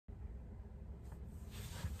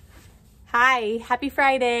Hi, happy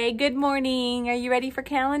Friday. Good morning. Are you ready for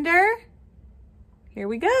calendar? Here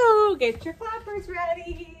we go. Get your clappers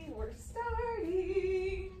ready. We're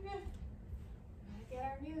starting. Gotta get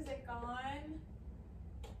our music on.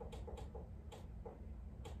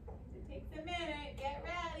 It takes a minute. Get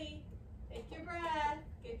ready. Take your breath.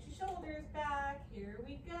 Get your shoulders back. Here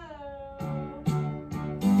we go.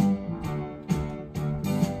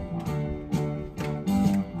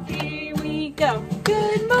 Here we go.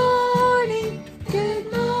 Good morning.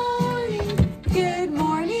 Good morning. Good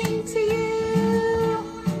morning to you.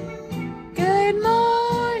 Good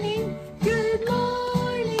morning. Good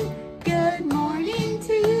morning. Good morning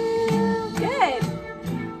to you. Good.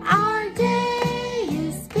 Our day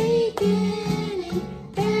is beginning.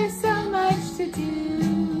 There's so much to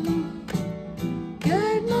do.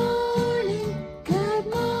 Good morning. Good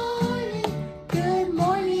morning. Good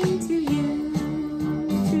morning to you.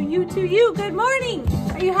 To you. Good morning.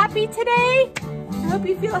 Are you happy today? I hope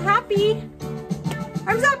you feel happy.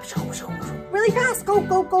 Arms up. Really fast. Go,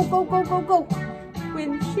 go, go, go, go, go, go.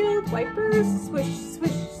 Windshield wipers. Swish,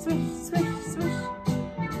 swish, swish, swish, swish.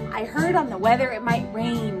 I heard on the weather it might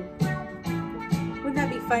rain. Wouldn't that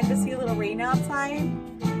be fun to see a little rain outside?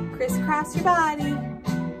 Crisscross your body.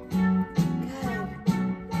 Good.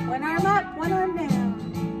 One arm up, one arm down.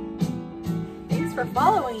 Thanks for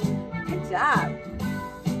following. Good job.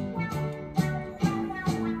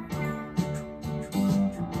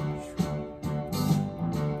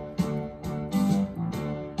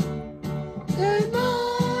 Good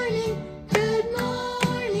morning, good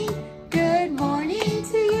morning, good morning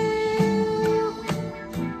to you.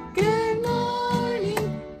 Good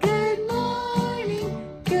morning, good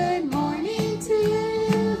morning, good morning to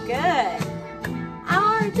you. Good.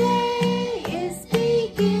 Our day is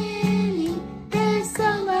beginning. There's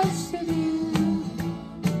so much to do.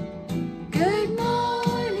 Good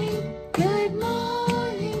morning, good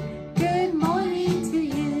morning, good morning to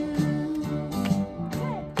you.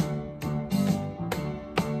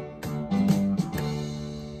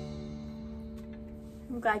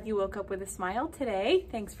 I'm glad you woke up with a smile today.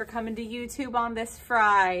 Thanks for coming to YouTube on this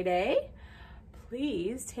Friday.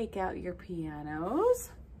 Please take out your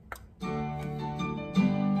pianos.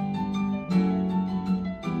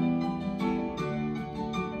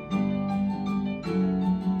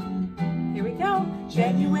 Here we go.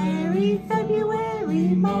 January, February,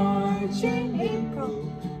 March, and April,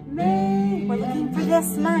 May. We're looking for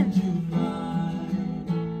this month.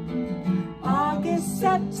 August,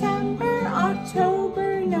 September,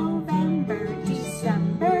 October, November,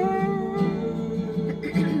 December.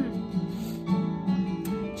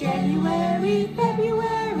 January,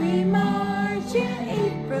 February, March, and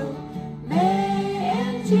April, May,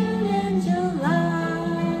 and June, and July.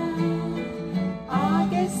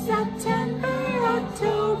 August, September,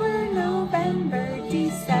 October, November,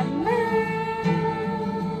 December.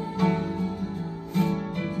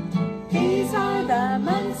 These are the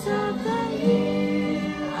months of the year.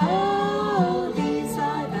 Oh, these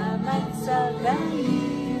are the months of the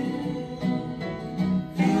year.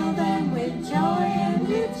 Fill them with joy and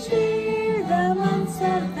with cheer, the months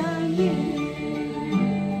of the year.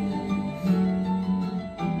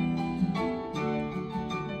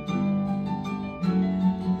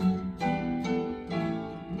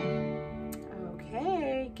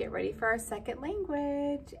 Okay, get ready for our second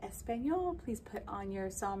language, Espanol. Please put on your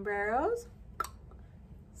sombreros.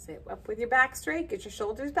 Sit up with your back straight, get your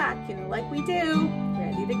shoulders back, you know, like we do.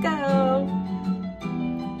 Ready to go.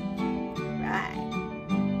 Right.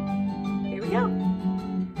 Here we go.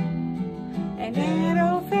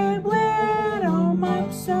 Enero, febrero,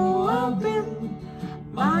 marzo, abril,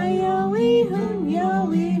 mayo y junio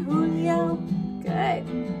y julio. Good.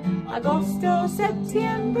 Agosto,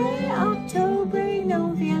 septiembre, octubre,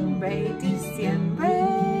 noviembre, diciembre.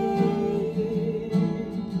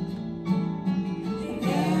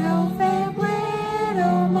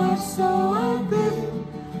 Marzo, abril,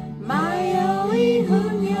 mayo y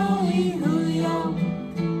julio,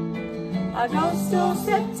 agosto,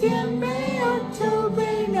 septiembre,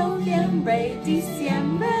 octubre, noviembre,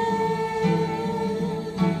 diciembre.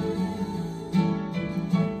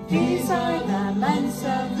 These are the months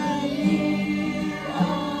of the year.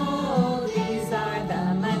 Oh, these are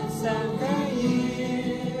the months of the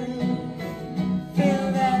year.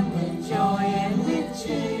 Fill them with joy and with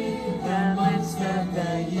cheer, the months of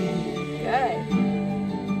the year. Good.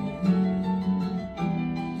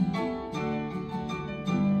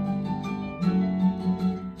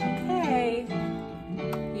 Okay.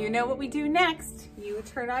 You know what we do next. You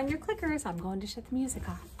turn on your clickers. I'm going to shut the music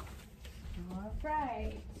off. All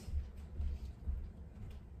right.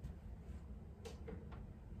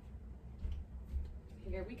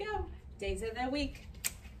 Here we go. Days of the week.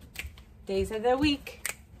 Days of the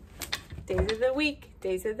week. Days of the week.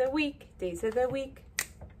 Days of the week. Days of the week.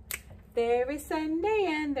 There is Sunday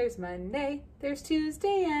and there's Monday. There's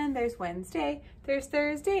Tuesday and there's Wednesday. There's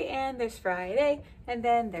Thursday and there's Friday. And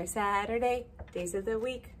then there's Saturday. Days of the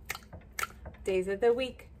week. Days of the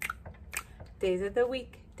week. Days of the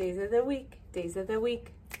week. Days of the week. Days of the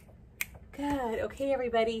week. Good. Okay,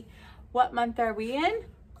 everybody. What month are we in?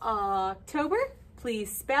 October.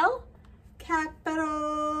 Please spell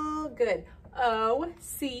capital. Good.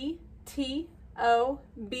 O-C-T-O-B-E-R.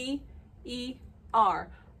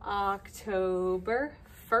 October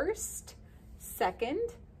 1st, 2nd,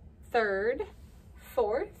 3rd,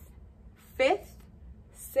 4th, 5th,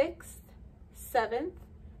 6th, 7th,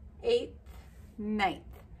 8th, 9th.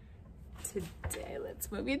 Today,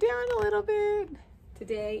 let's move you down a little bit.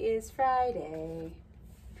 Today is Friday,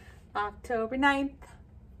 October 9th,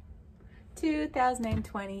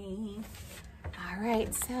 2020. All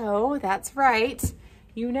right, so that's right.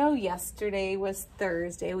 You know, yesterday was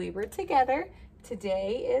Thursday. We were together.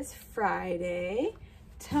 Today is Friday.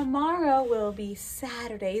 Tomorrow will be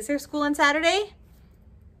Saturday. Is there school on Saturday?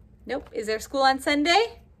 Nope. Is there school on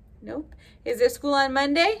Sunday? Nope. Is there school on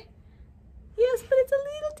Monday? Yes, but it's a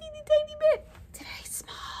little teeny tiny bit. Today's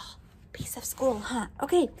small piece of school, huh?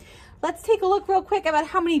 Okay, let's take a look real quick about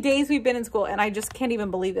how many days we've been in school. And I just can't even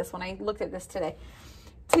believe this when I looked at this today.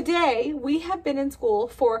 Today, we have been in school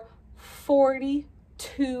for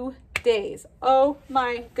 42 days. Oh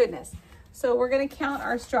my goodness. So we're going to count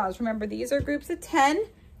our straws. Remember, these are groups of 10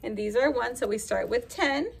 and these are 1. So we start with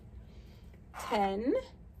 10, 10,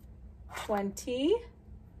 20,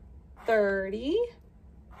 30,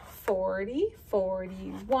 40,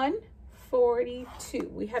 41, 42.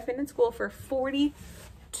 We have been in school for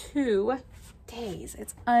 42 days.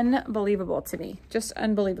 It's unbelievable to me. Just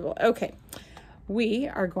unbelievable. Okay. We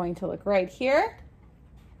are going to look right here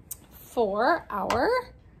for our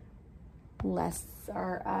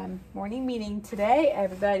morning meeting today.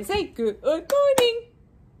 Everybody say good morning.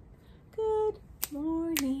 Good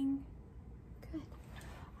morning. Good.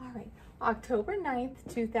 All right. October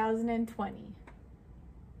 9th, 2020.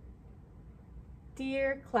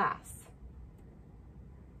 Dear class,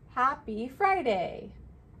 happy Friday.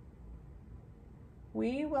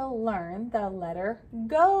 We will learn the letter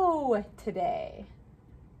go today.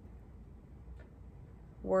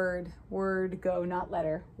 Word, go, not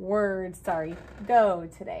letter. Word, sorry, go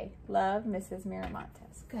today. Love, Mrs.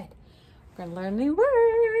 Miramontes. Good. We're gonna learn a new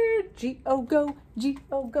word. G-O, go,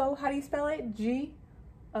 G-O, go. How do you spell it?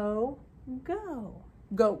 G-O, go.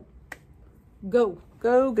 Go. Go,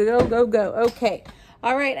 go, go, go, go. Okay.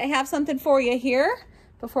 All right, I have something for you here.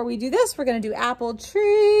 Before we do this, we're gonna do apple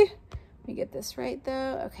tree. Let me get this right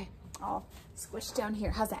though. Okay, I'll squish down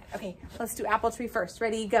here. How's that? Okay, let's do apple tree first.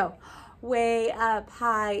 Ready, go. Way up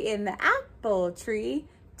high in the apple tree,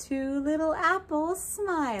 2 little apples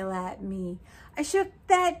smile at me. I shook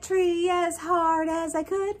that tree as hard as I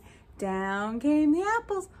could. Down came the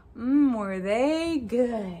apples. Were they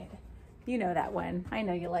good? You know that one. I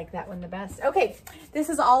know you like that one the best. Okay, this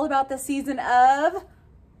is all about the season of fall.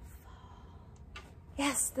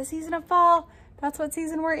 Yes, the season of fall. That's what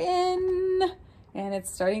season we're in. And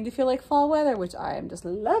it's starting to feel like fall weather, which I am just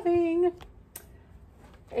loving.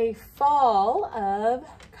 A fall of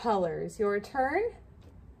colors. Your turn.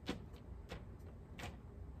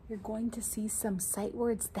 You're going to see some sight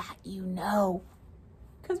words that you know,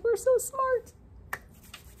 because we're so smart.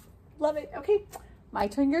 Love it. Okay, my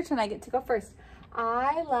turn, your turn. I get to go first.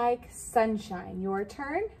 I like sunshine. Your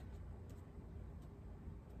turn.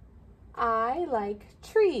 I like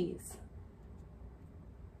trees.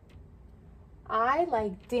 I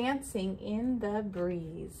like dancing in the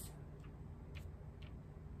breeze.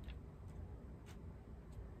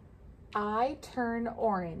 I turn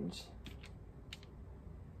orange.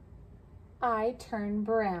 I turn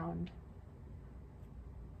brown.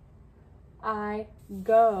 I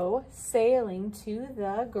go sailing to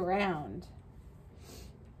the ground.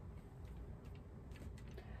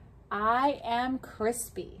 I am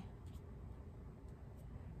crispy.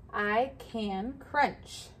 I can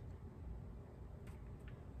crunch.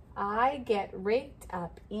 I get raked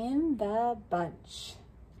up in the bunch.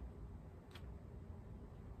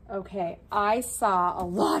 Okay, I saw a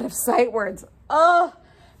lot of sight words.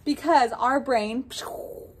 Because our brain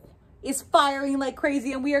is firing like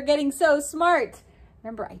crazy and we are getting so smart.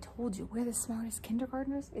 Remember, I told you we're the smartest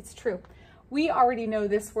kindergartners. It's true. We already know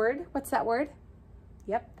this word. What's that word?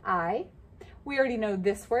 Yep, I. We already know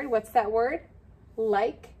this word. What's that word?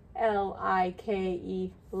 Like,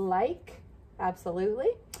 L-I-K-E, like. Absolutely.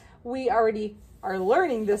 We already are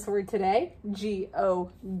learning this word today.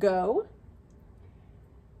 G-O, go.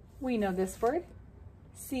 We know this word.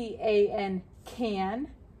 C-A-N,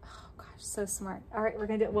 can. Oh gosh, so smart. All right, we're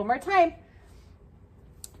gonna do it one more time.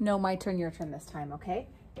 No, my turn, your turn this time, okay?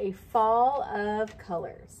 A fall of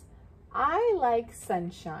colors. I like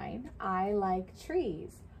sunshine. I like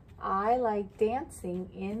trees. I like dancing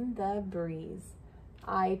in the breeze.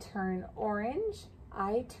 I turn orange.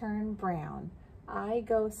 I turn brown. I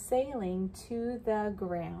go sailing to the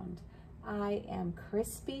ground. I am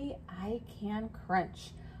crispy. I can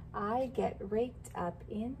crunch. I get raked up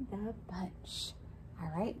in the bunch.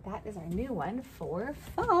 All right, that is our new one for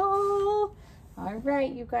fall. All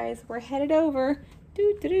right, you guys, we're headed over.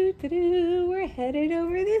 We're headed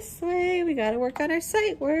over this way. We got to work on our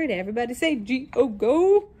sight word. Everybody say G-O,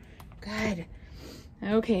 go. Good.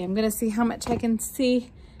 Okay, I'm going to see how much I can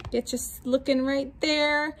see. Get you looking right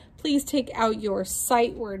there. Please take out your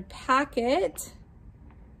sight word packet.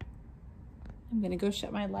 I'm going to go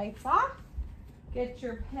shut my lights off. Get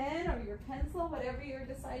your pen or your pencil, whatever you're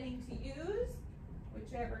deciding to use,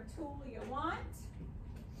 whichever tool you want.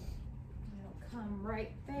 It'll come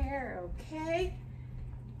right there, okay?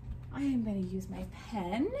 I am going to use my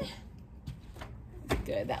pen.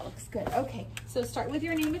 Good, that looks good. Okay, so start with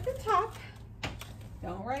your name at the top.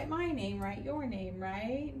 Don't write my name, write your name,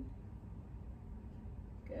 right?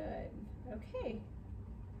 Good. Okay.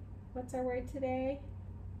 What's our word today?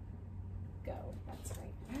 Go. That's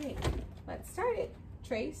right. All right. Let's start it.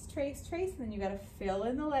 Trace, trace, trace. And then you got to fill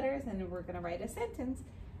in the letters and we're going to write a sentence.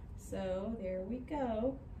 So there we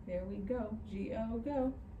go. There we go. G-O,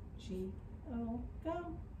 go. G-O, go.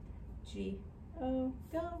 G-O,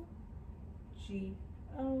 go.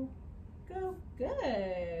 G-O, go.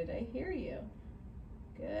 Good. I hear you.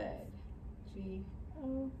 Good.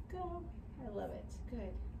 G-O, go. I love it.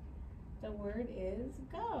 Good. The word is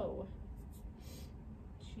go.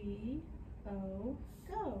 G-O,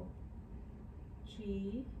 go.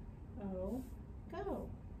 G-O, go.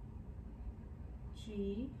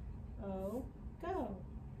 G-O, go.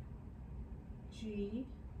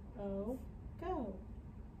 G-O, go.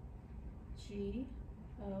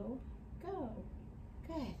 G-O, go.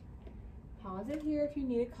 Good. Pause it here if you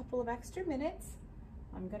need a couple of extra minutes.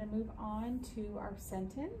 I'm going to move on to our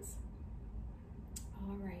sentence.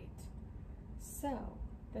 All right. So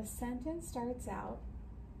the sentence starts out,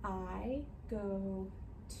 I go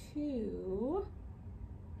to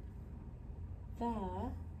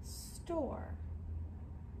the store.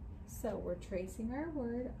 So we're tracing our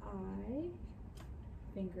word I,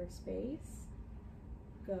 finger space,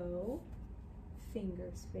 go, finger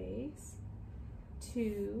space,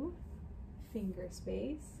 to, finger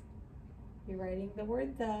space. You're writing the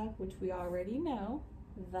word the, which we already know,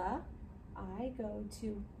 the. I go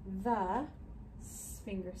to the,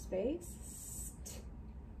 finger space,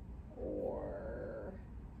 or,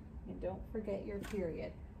 and don't forget your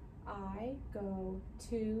period. I go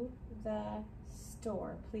to the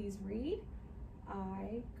store. Please read.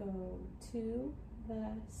 I go to the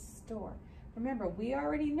store. Remember, we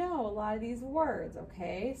already know a lot of these words,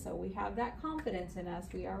 okay? So we have that confidence in us.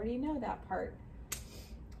 We already know that part.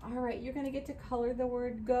 All right, you're going to get to color the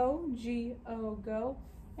word go, G-O, go.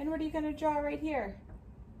 And what are you going to draw right here?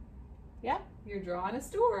 Yep, you're drawing a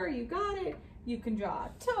store. You got it. You can draw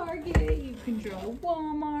Target. You can draw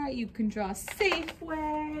Walmart. You can draw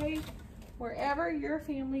Safeway. Wherever your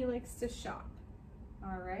family likes to shop.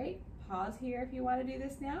 All right, pause here if you want to do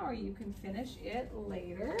this now, or you can finish it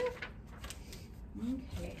later.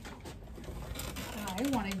 Okay. I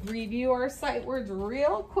want to review our sight words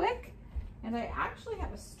real quick. And I actually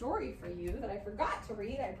have a story for you that I forgot to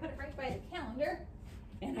read. I put it right by the calendar.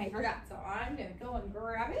 And I forgot, so I'm going to go and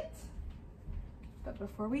grab it. But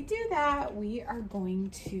before we do that, we are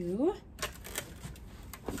going to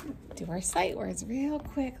do our sight words real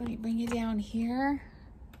quick. Let me bring you down here.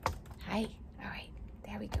 Hi. All right.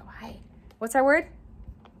 There we go. Hi. What's our word?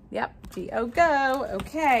 Yep. G-O, go.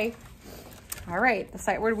 Okay. All right. The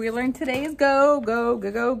sight word we learned today is go, go,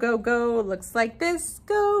 go, go, go, go. Looks like this.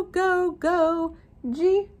 Go, go, go.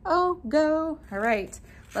 G-O, go. All right.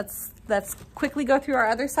 Let's quickly go through our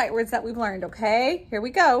other sight words that we've learned, okay? Here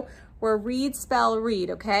we go. We're read, spell, read,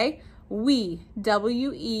 okay? We,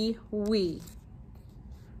 W-E, we.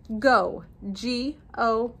 Go,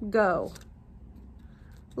 G-O, go.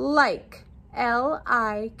 Like,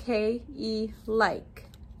 L-I-K-E, like.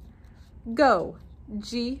 Go,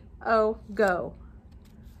 G-O, go.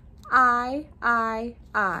 I.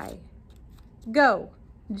 Go,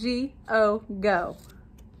 G-O, go.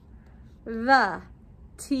 The,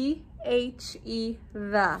 T-H-E,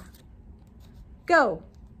 the. Go,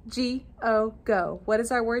 G-O, go. What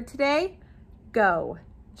is our word today? Go.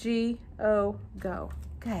 G-O, go.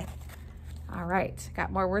 Good. All right,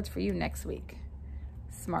 got more words for you next week.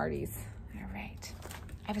 Smarties. All right,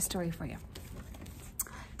 I have a story for you.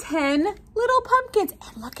 10 little pumpkins,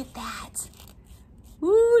 and look at that.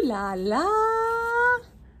 Ooh la la.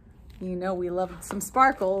 You know we love some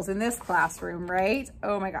sparkles in this classroom, right?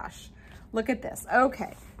 Oh my gosh, look at this.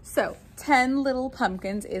 Okay, so 10 little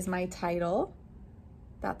pumpkins is my title.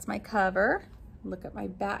 That's my cover. Look at my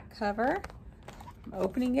back cover. I'm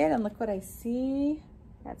opening it and look what I see.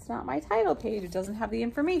 That's not my title page. It doesn't have the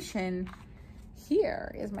information.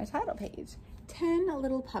 Here is my title page. 10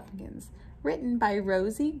 Little Pumpkins, written by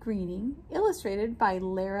Rosie Greening, illustrated by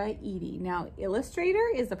Lara Eady. Now, illustrator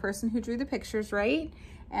is the person who drew the pictures, right?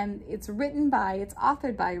 And it's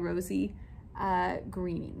authored by Rosie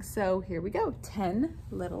Greening. So here we go, 10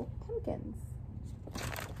 Little Pumpkins.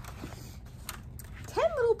 10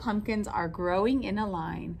 little pumpkins are growing in a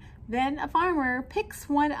line. Then a farmer picks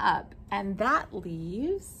one up, and that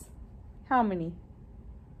leaves, how many?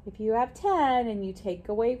 If you have 10 and you take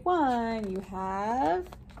away 1, you have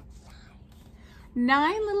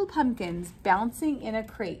 9 little pumpkins bouncing in a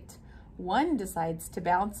crate. One decides to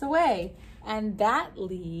bounce away, and that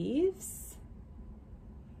leaves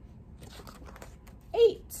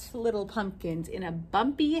 8 little pumpkins in a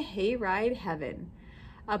bumpy hayride heaven.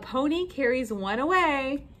 A pony carries one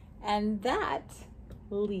away, and that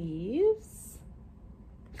leaves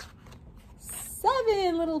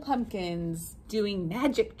 7 little pumpkins doing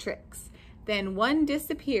magic tricks. Then one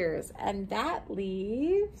disappears, and that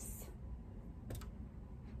leaves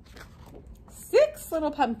 6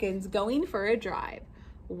 little pumpkins going for a drive.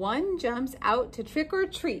 One jumps out to trick or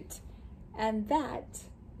treat, and that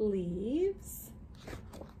leaves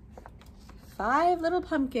 5 little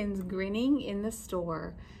pumpkins grinning in the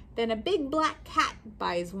store. Then a big black cat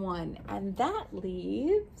buys one, and that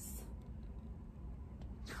leaves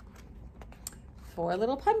 4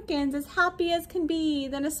 little pumpkins as happy as can be.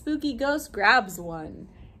 Then a spooky ghost grabs one,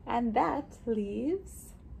 and that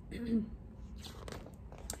leaves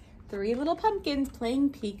 3 little pumpkins playing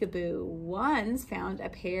peekaboo. One's found a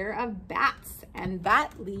pair of bats, and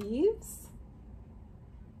that leaves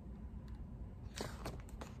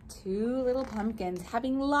 2 little pumpkins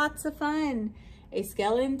having lots of fun. A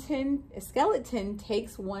skeleton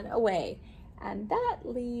takes one away, and that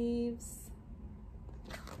leaves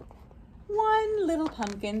 1 little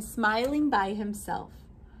pumpkin smiling by himself.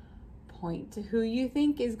 Point to who you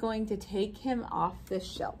think is going to take him off the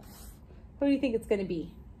shelf. Who do you think it's going to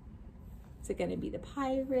be? Is it going to be the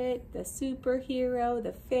pirate, the superhero,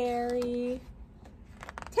 the fairy?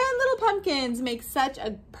 10 little pumpkins make such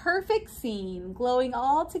a perfect scene, glowing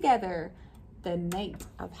all together the night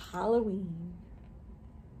of Halloween.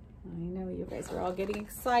 I know you guys are all getting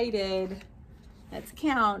excited. Let's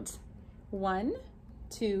count. 1,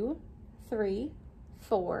 2, 3,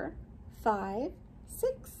 4, 5,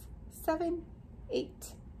 6, 7,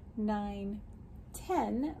 8, 9,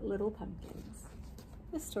 10 little pumpkins.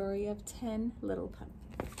 The story of 10 little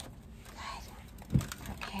pumpkins. Good.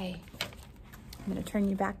 Okay. I'm going to turn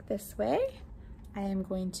you back this way. I am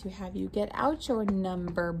going to have you get out your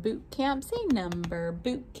number boot camp. Say number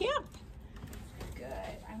boot camp. Good.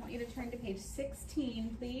 I want you to turn to page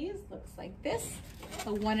 16, please. Looks like this.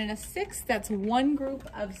 A 1 and a 6. That's one group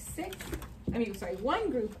of 6. One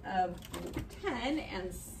group of 10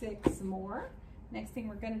 and 6 more. Next thing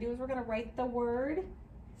we're going to do is we're going to write the word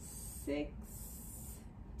 16.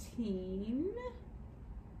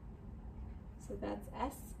 So that's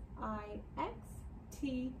S-I-X-T-E-E-N.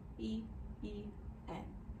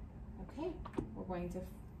 Okay, we're going to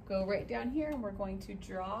go right down here and we're going to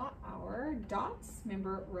draw our dots.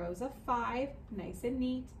 Remember, rows of 5, nice and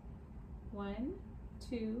neat. 1,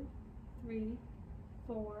 2, 3,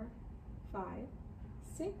 4, 5,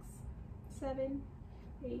 6, 7,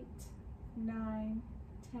 8, 9,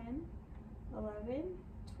 10, 11,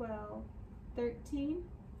 12, 13,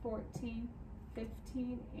 14,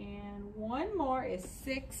 15, and one more is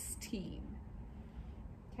 16.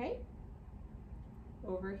 Okay?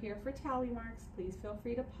 Over here for tally marks, please feel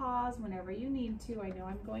free to pause whenever you need to. I know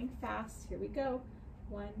I'm going fast. Here we go.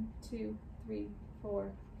 1, 2, 3,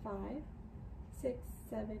 4, 5, 6,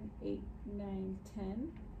 7, 8, 9,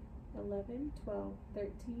 10, 11, 12,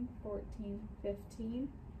 13, 14, 15,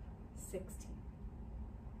 16.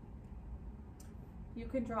 You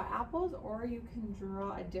can draw apples or you can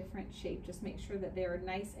draw a different shape. Just make sure that they're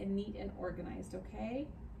nice and neat and organized, okay?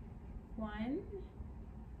 1,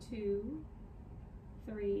 2,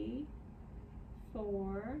 3,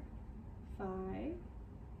 4, 5,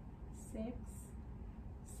 6,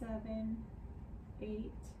 7,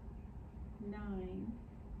 8, 9,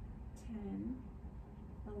 10,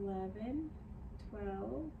 11,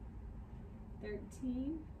 12,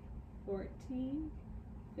 13, 14,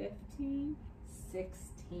 15,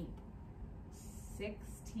 16.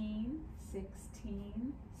 16,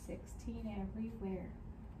 16, 16 everywhere.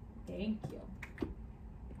 Thank you.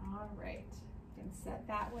 All right, you can set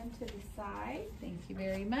that one to the side. Thank you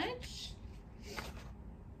very much.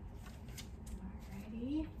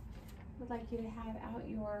 Alrighty, would like you to have out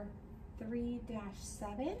your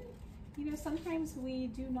 3-7. You know, sometimes we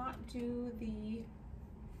do not do the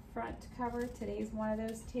front cover. Today's one of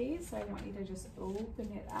those days, so I want you to just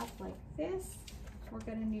open it up like this. We're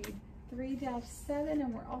gonna need 3-7,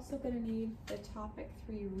 and we're also going to need the topic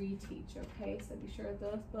 3 reteach, okay? So be sure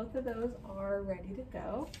both of those are ready to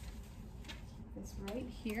go. Keep this right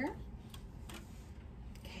here.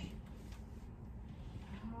 Okay.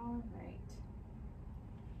 All right.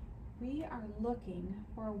 We are looking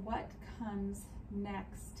for what comes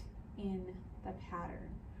next in the pattern.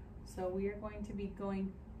 So we are going to be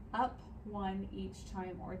going up 1 each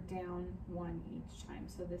time or down 1 each time.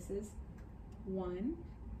 So this is 1,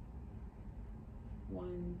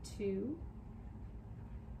 1, 2,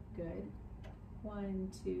 good. 1,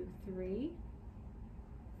 2, 3.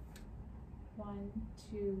 1,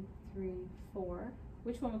 2, 3, 4.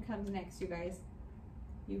 Which one comes next, you guys?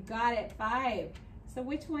 You got it, 5. So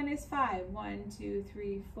which one is 5? 1, 2,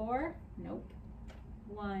 3, 4. Nope.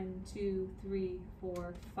 1, 2, 3,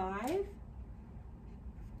 4, 5.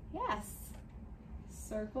 Yes.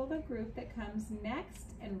 Circle the group that comes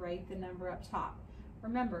next and write the number up top.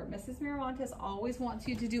 Remember, Mrs. Miramontes always wants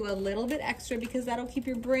you to do a little bit extra because that'll keep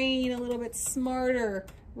your brain a little bit smarter,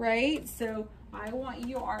 right? So I want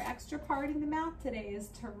you, our extra part in the math today is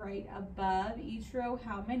to write above each row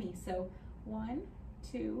how many. So 1,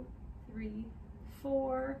 2, 3,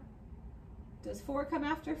 4. Does 4 come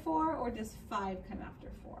after 4 or does 5 come after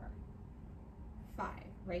 4? 5.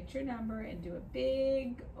 Write your number and do a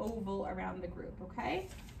big oval around the group, okay?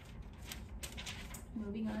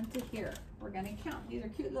 Moving on to here, we're gonna count. These are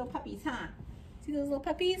cute little puppies, huh? See those little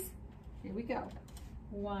puppies? Here we go.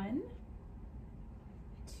 1,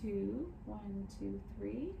 2, 1, 2,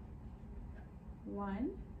 3.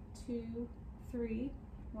 1, 2, 3.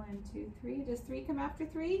 1, 2, 3. Does 3 come after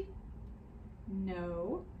 3?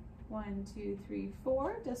 No. 1, 2, 3,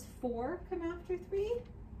 4. Does 4 come after 3?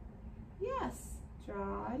 Yes.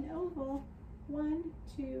 Draw an oval. 1,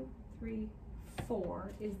 2, 3,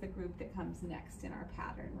 4 is the group that comes next in our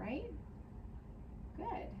pattern, right? Good.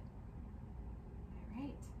 All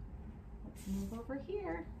right. Let's move over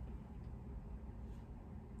here.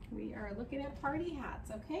 We are looking at party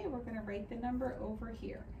hats, okay? We're going to write the number over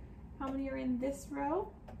here. How many are in this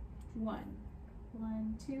row? 1.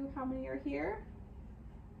 1, 2. How many are here?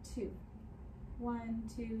 2. 1,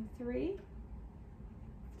 2, 3.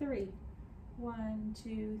 3. 1,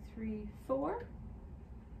 2, 3, 4.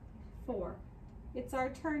 4. It's our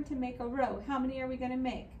turn to make a row. How many are we going to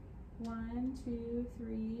make? 1, 2,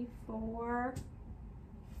 3, 4,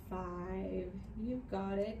 5. You've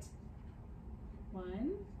got it.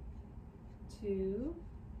 1, 2,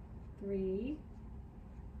 3,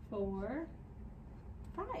 4,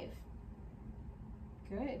 5.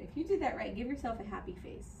 Good. If you did that right, give yourself a happy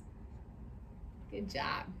face. Good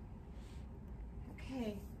job.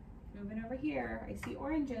 Okay. Moving over here, I see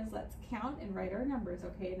oranges. Let's count and write our numbers,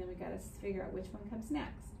 okay? And then we got to figure out which one comes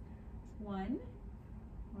next. 1,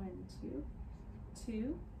 1, 2,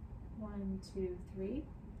 2, 1, 2, 3,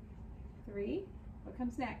 3. What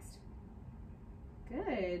comes next?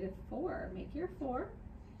 Good. 4. Make your 4.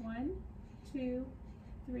 1, 2,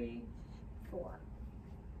 3, 4.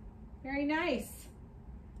 Very nice.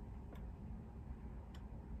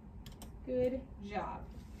 Good job.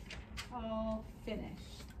 All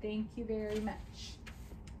finished. Thank you very much.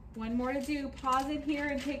 One more to do. Pause it here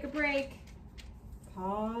and take a break.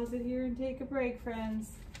 Pause it here and take a break,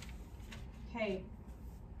 friends. Okay.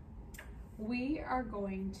 We are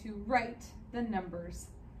going to write the numbers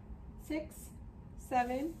 6,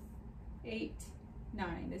 7, 8,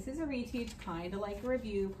 9. This is a reteach, kind of like a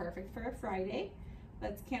review, perfect for a Friday.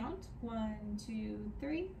 Let's count. 1, 2,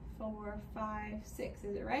 3, 4, 5, 6.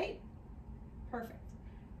 Is it right? Perfect.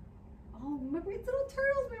 Oh, remember it's little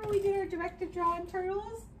turtles. Remember we did our directed drawing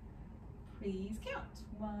turtles? Please count.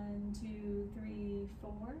 1, 2, 3,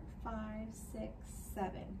 4, 5, 6,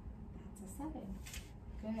 7. That's a 7.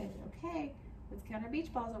 Good. Okay. Let's count our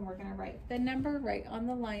beach balls and we're going to write the number right on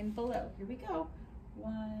the line below. Here we go.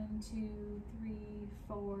 1, 2, 3,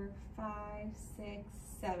 4, 5, 6,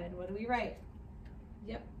 7. What do we write?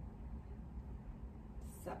 Yep.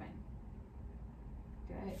 7.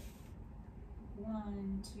 Good.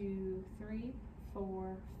 1, 2, 3,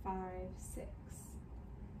 4, 5, 6.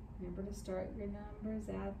 Remember to start your numbers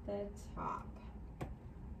at the top.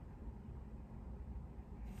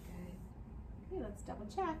 Good. Okay, let's double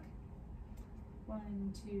check.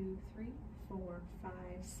 1, 2, 3, 4, 5,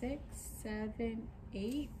 6, 7,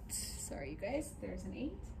 8. Sorry, you guys, there's an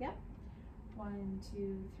 8. Yep. 1,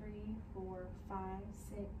 2, 3, 4, 5,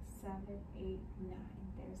 6, 7, 8, 9.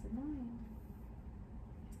 There's a 9.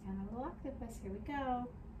 It's kind of a little octopus. Here we go.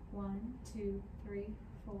 1, 2, 3,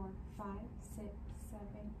 4, 5, 6, 7,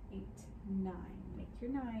 8, 9. Make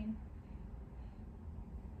your 9.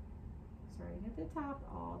 Starting at the top,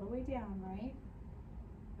 all the way down, right?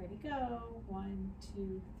 Ready, go. 1,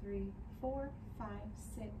 2, 3, 4, 5,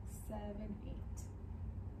 6, 7, 8.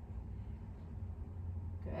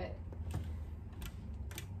 Good.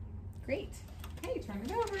 Great. Okay, turn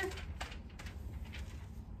it over.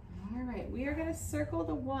 All right, we are going to circle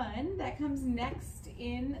the 1 that comes next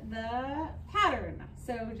in the pattern.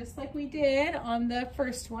 So just like we did on the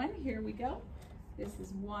first one, here we go. This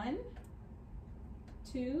is 1,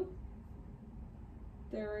 2,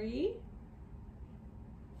 3,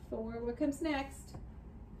 4. What comes next?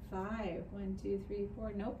 5. 1, 2, 3,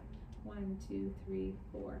 4. Nope. 1, 2, 3,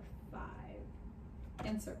 4, 5.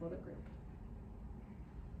 And circle the group.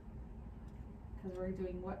 Because we're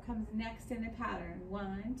doing what comes next in the pattern.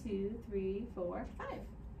 1, 2, 3, 4, 5.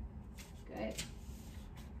 Good.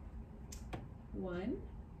 1,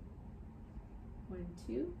 1,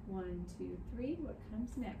 2, 1, 2, 3. What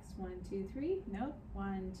comes next? 1, 2, 3. Nope.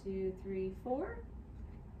 1, 2, 3, 4.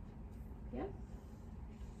 Yep.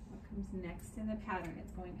 What comes next in the pattern?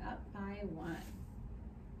 It's going up by 1.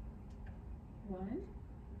 1,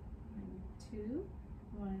 2,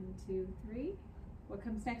 1, 2, 3. What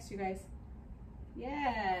comes next, you guys?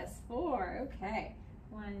 Yes, 4. Okay.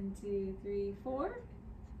 1, 2, 3, 4.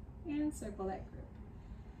 And circle that group.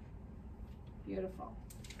 Beautiful.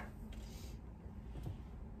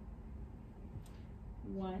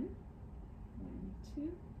 1, 1,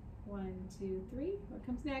 2, 1, 2, 3. What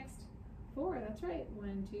comes next? 4. That's right.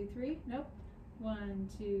 1, 2, 3. Nope. 1,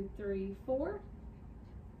 2, 3, 4.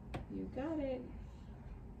 You got it.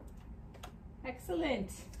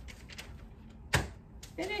 Excellent.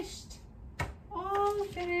 Finished. All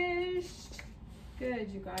finished. Good,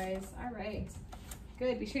 you guys. All right.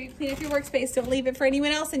 Good. Be sure you clean up your workspace. Don't leave it for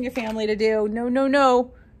anyone else in your family to do. No, no,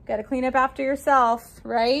 no. Got to clean up after yourself,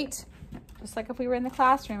 right? Just like if we were in the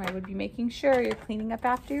classroom, I would be making sure you're cleaning up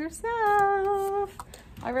after yourself.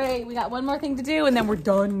 All right. We got one more thing to do and then we're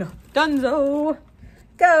done. Donezo.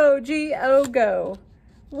 Go, G-O, go.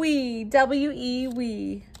 We, W-E,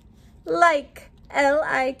 we. Like,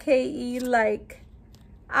 L-I-K-E, like.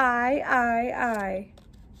 I.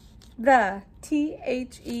 The,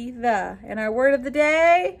 T-H-E, the. And our word of the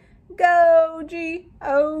day, go,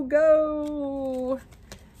 G-O, go.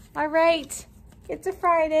 All right, it's a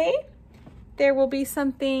Friday. There will be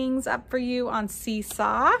some things up for you on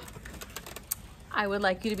Seesaw. I would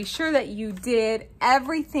like you to be sure that you did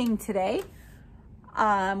everything today.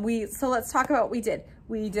 So let's talk about what we did.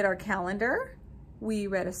 We did our calendar. We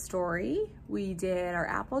read a story. We did our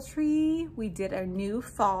apple tree. We did our new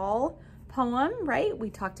fall poem, right?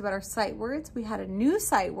 We talked about our sight words. We had a new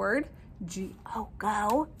sight word, G-O,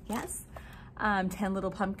 go, yes. 10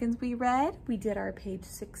 Little Pumpkins we read. We did our page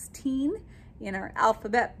 16 in our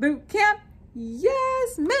alphabet boot camp.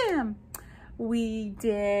 Yes, ma'am. We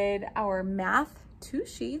did our math 2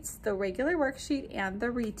 sheets, the regular worksheet and the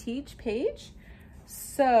reteach page.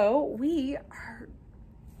 So we are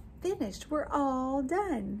finished. We're all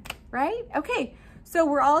done, right? Okay, so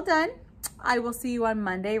we're all done. I will see you on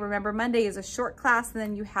Monday. Remember, Monday is a short class, and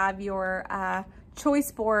then you have your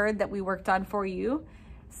choice board that we worked on for you.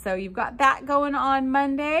 So you've got that going on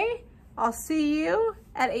Monday. I'll see you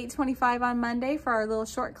at 8:25 on Monday for our little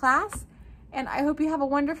short class. And I hope you have a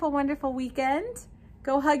wonderful, wonderful weekend.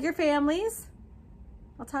 Go hug your families.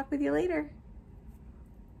 I'll talk with you later.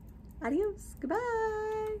 Adios. Goodbye.